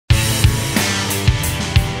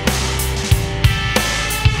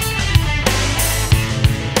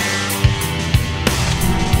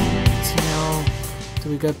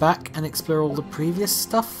go back and explore all the previous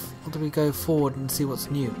stuff, or do we go forward and see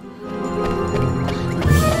what's new?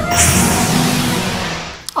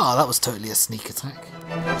 Oh, that was totally a sneak attack.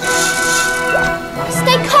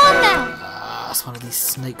 Stay calm now! That's one of these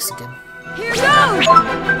snakes again. Here goes!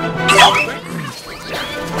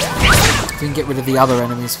 We can get rid of the other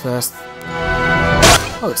enemies first.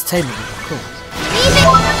 Oh, it's taming them. Cool. Leave it!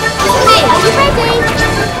 Okay, are you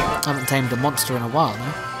ready? I haven't tamed a monster in a while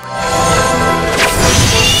now.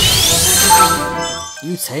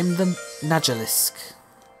 You tamed the Nagilisk.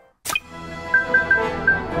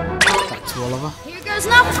 Back to Oliver. Here goes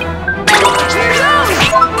nothing! Here goes!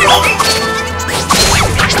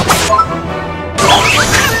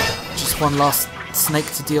 Just one last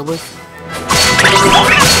snake to deal with.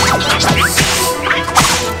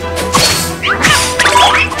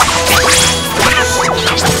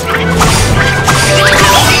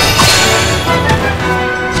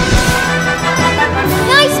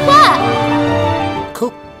 Nice work!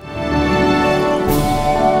 Cool.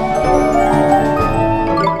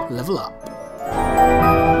 Level up.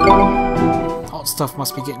 Hot stuff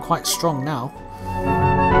must be getting quite strong now.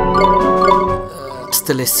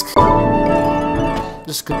 Stilisk.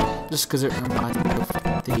 Just because it reminds me of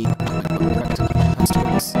the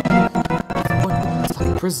it's like a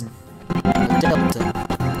prison. A delta.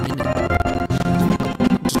 In it.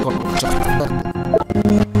 Just got to jump.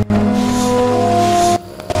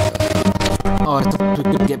 Oh, I thought we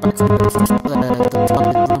could get back to the flooded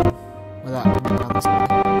room without coming around this way.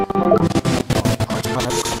 I'll try to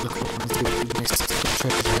look at what the next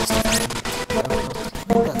treasure is.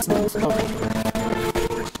 That's nice.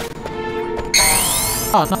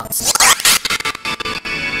 Oh, nuts.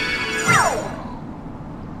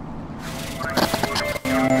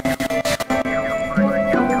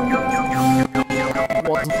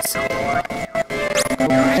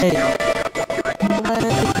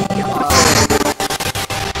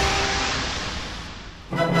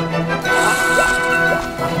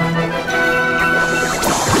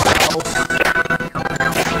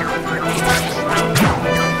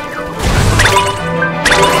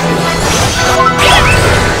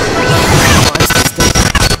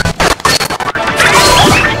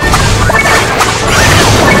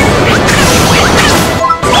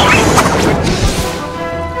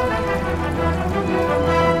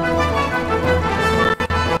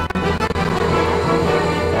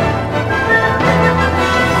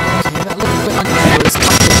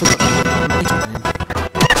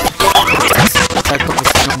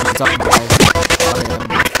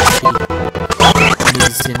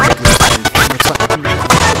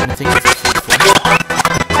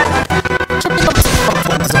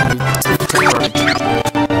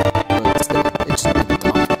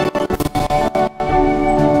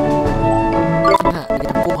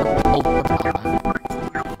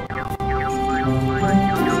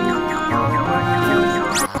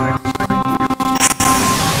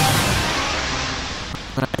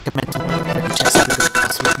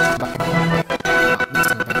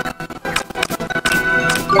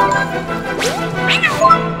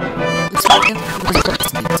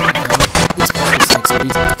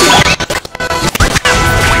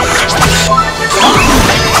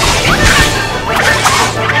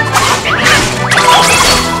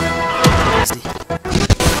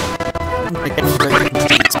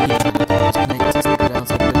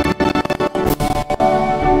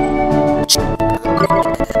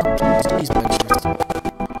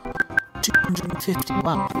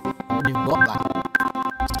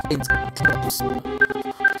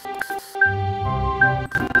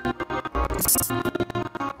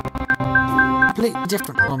 Completely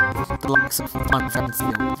different from the likes of Final Fantasy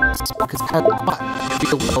because it had quite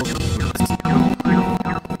real world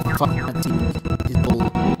Final Fantasy is all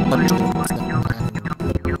budgeting and stuff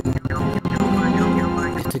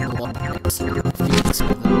and hitting a lot of hits and feeds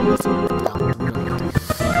for them down the road.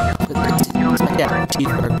 But it's yeah,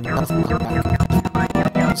 cheaper and nothing like that.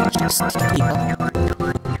 It's just cheaper.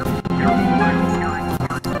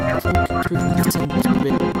 It's a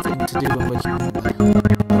bit thing to do when we're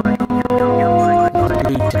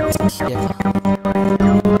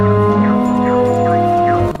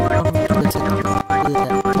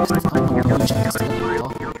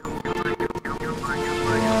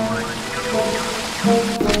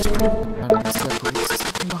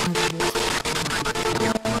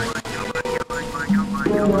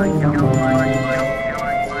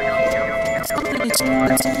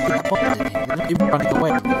running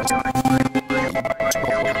away.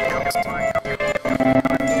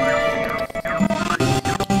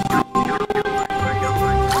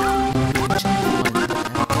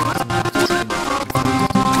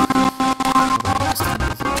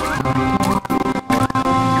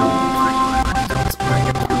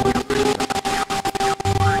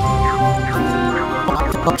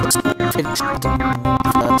 story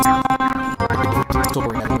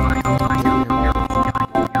anyway.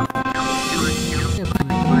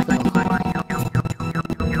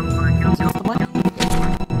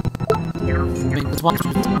 I mean, because once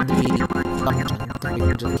we've done the dungeon, then we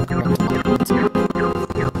can just look around to onwards.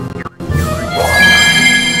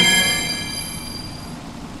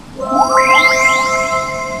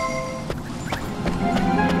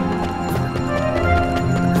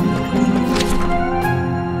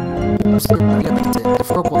 So, yeah, that's it. The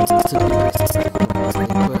frog wants to be nice,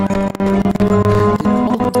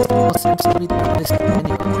 but the old seems to be this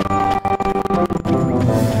anyway.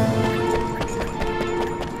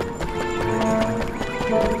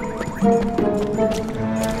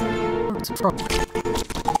 It's a frog.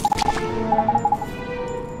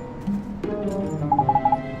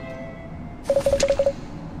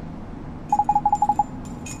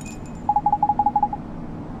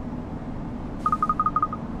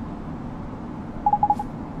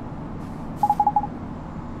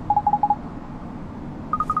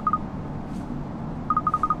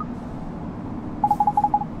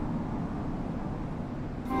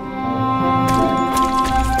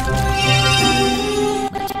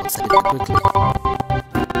 Quickly. I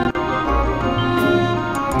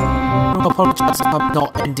apologise if I'm not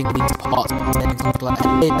ending these parts by saying something like,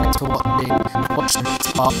 hey, thanks for watching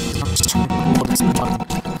this part. I'm just trying to record this one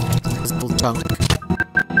this little chunk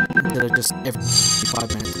instead of just every 5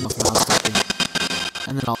 minutes of nothing else talking.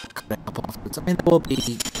 And then I'll cut it up afterwards. I mean, there will be a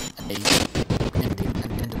ending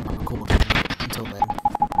and end of my recording until then.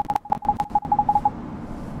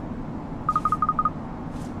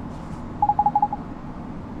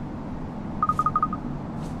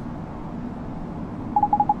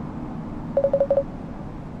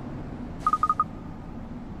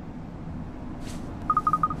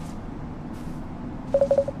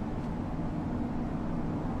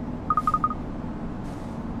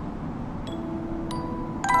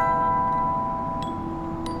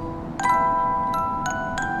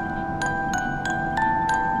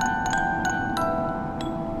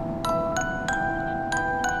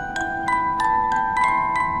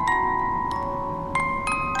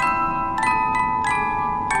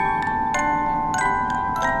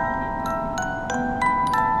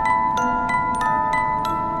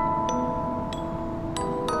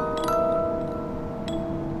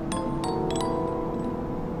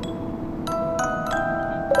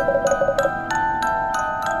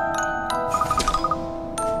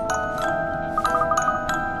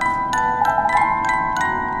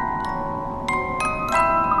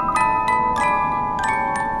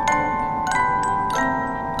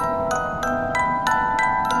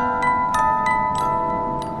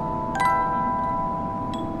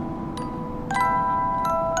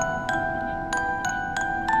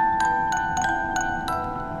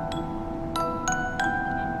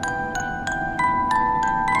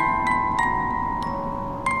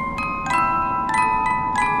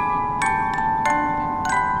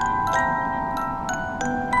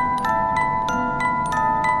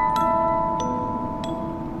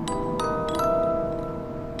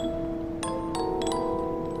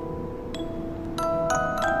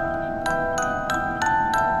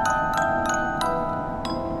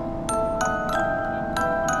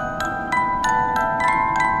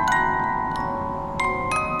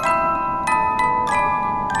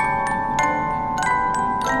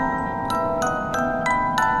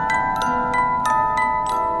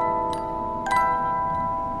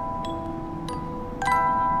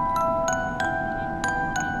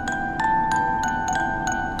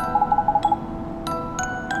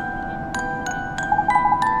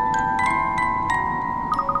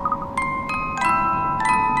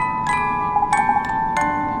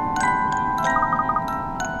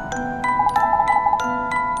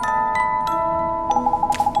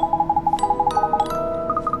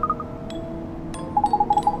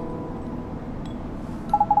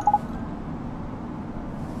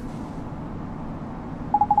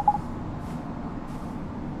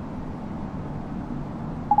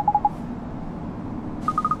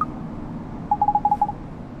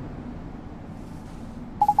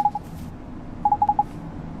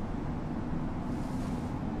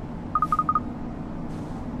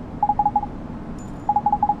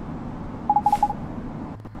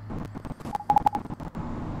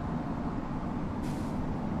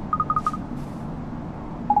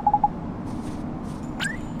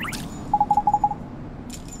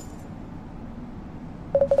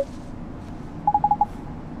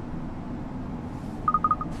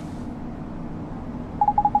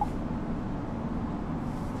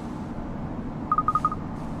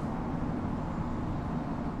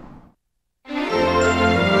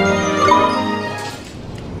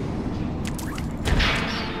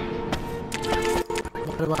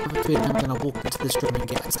 gonna walk into this room and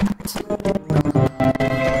get attacked.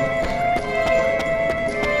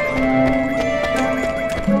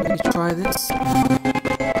 Let me try this.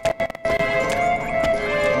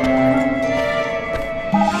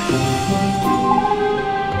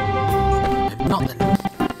 Maybe not then.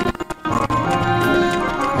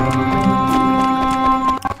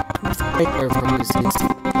 Take over his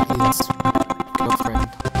girlfriend,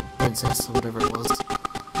 princess, or whatever it was.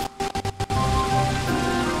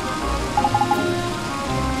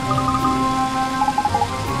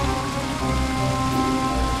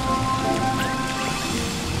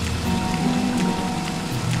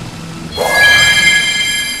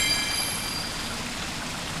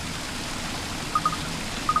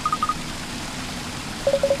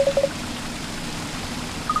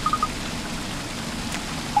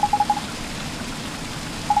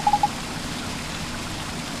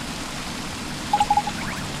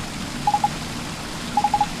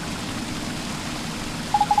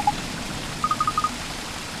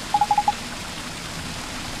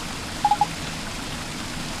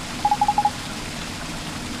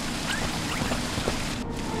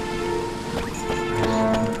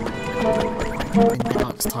 I think now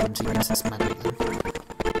it's time to use this magic then.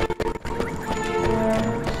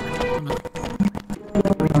 Oh no.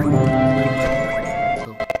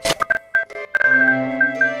 Cool.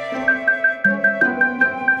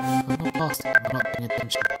 I'm not past it, I'm not paying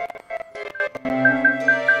attention.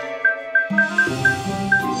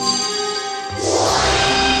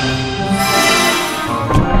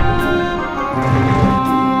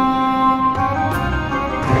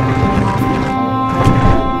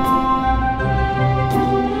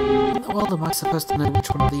 Well, am I supposed to know which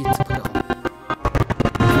one of these to put it on?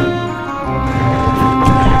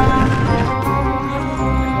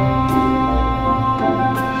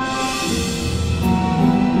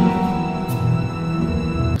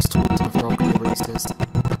 Let's talk to the frog whatever he says.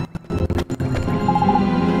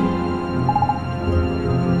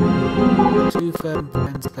 Two firm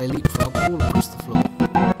friends play leapfrog all across the floor.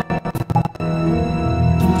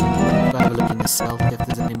 Go have a look in the cell if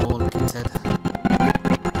there's any more like it said.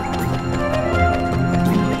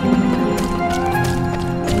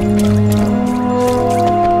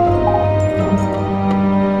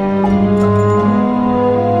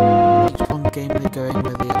 Going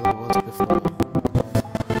where the other was before.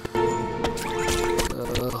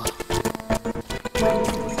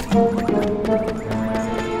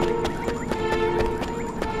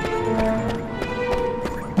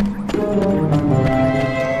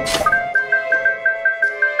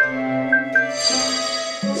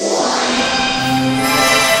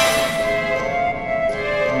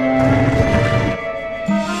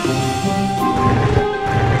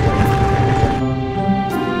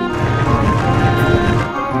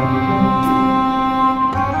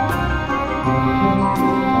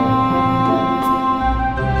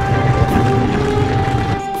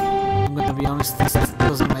 This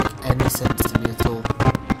doesn't make any sense to me at all.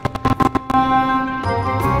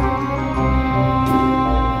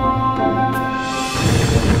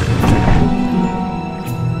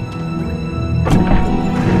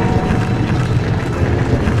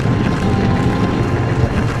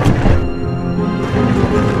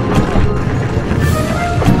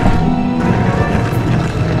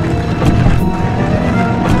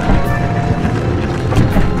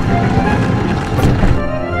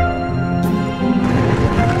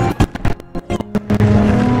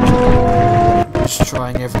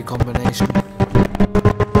 Trying every combination.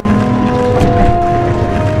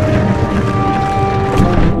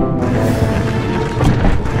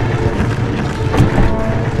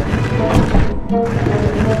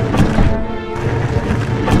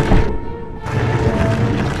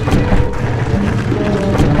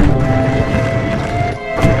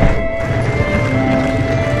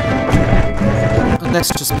 Unless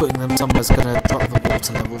just putting them somewhere's gonna drop the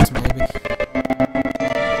water levels, maybe.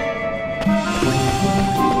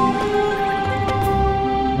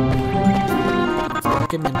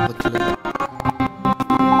 Give me another clue.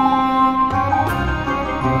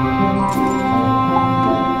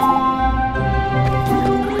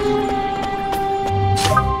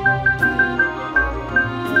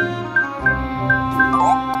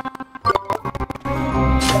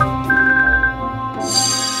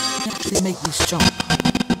 Actually make these jump.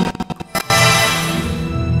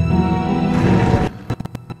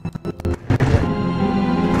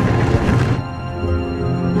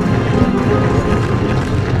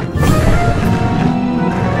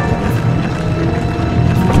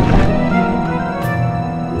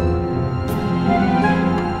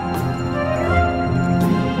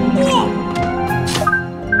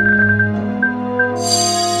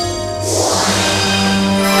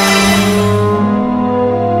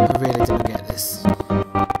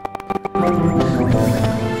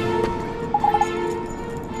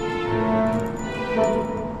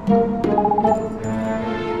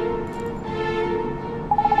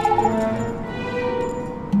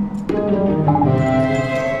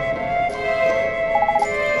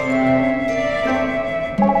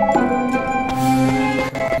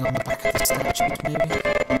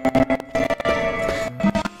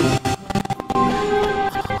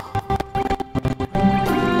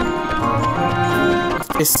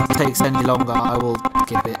 this takes any longer, I will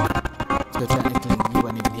skip it. So technically, you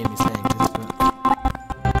won't even hear me saying this, but...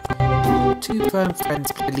 Two firm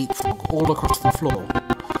friends play leapfrog all across the floor.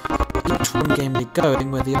 Each one gamely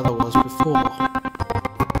going where the other was before.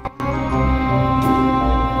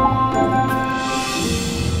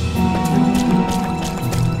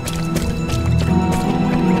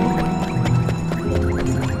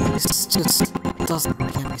 This just doesn't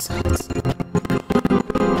make any sense.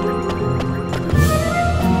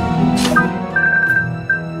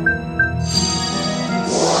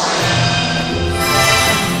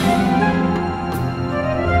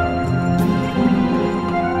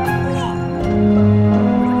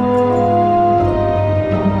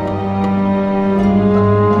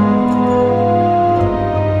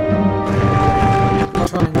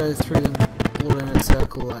 Try and go through them all in a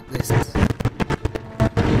circle like this.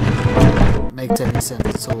 Makes any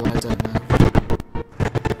sense at all, I don't know.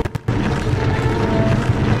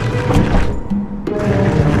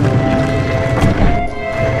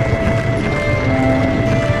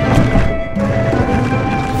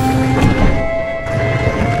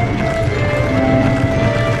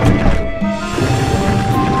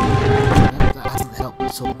 That hasn't helped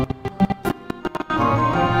at all.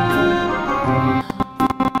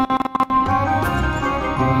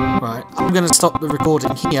 Right, I'm going to stop the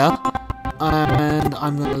recording here, and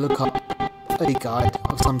I'm going to look up a guide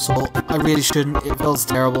of some sort. I really shouldn't, it feels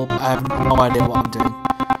terrible, I have no idea what I'm doing.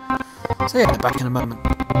 So yeah, back in a moment.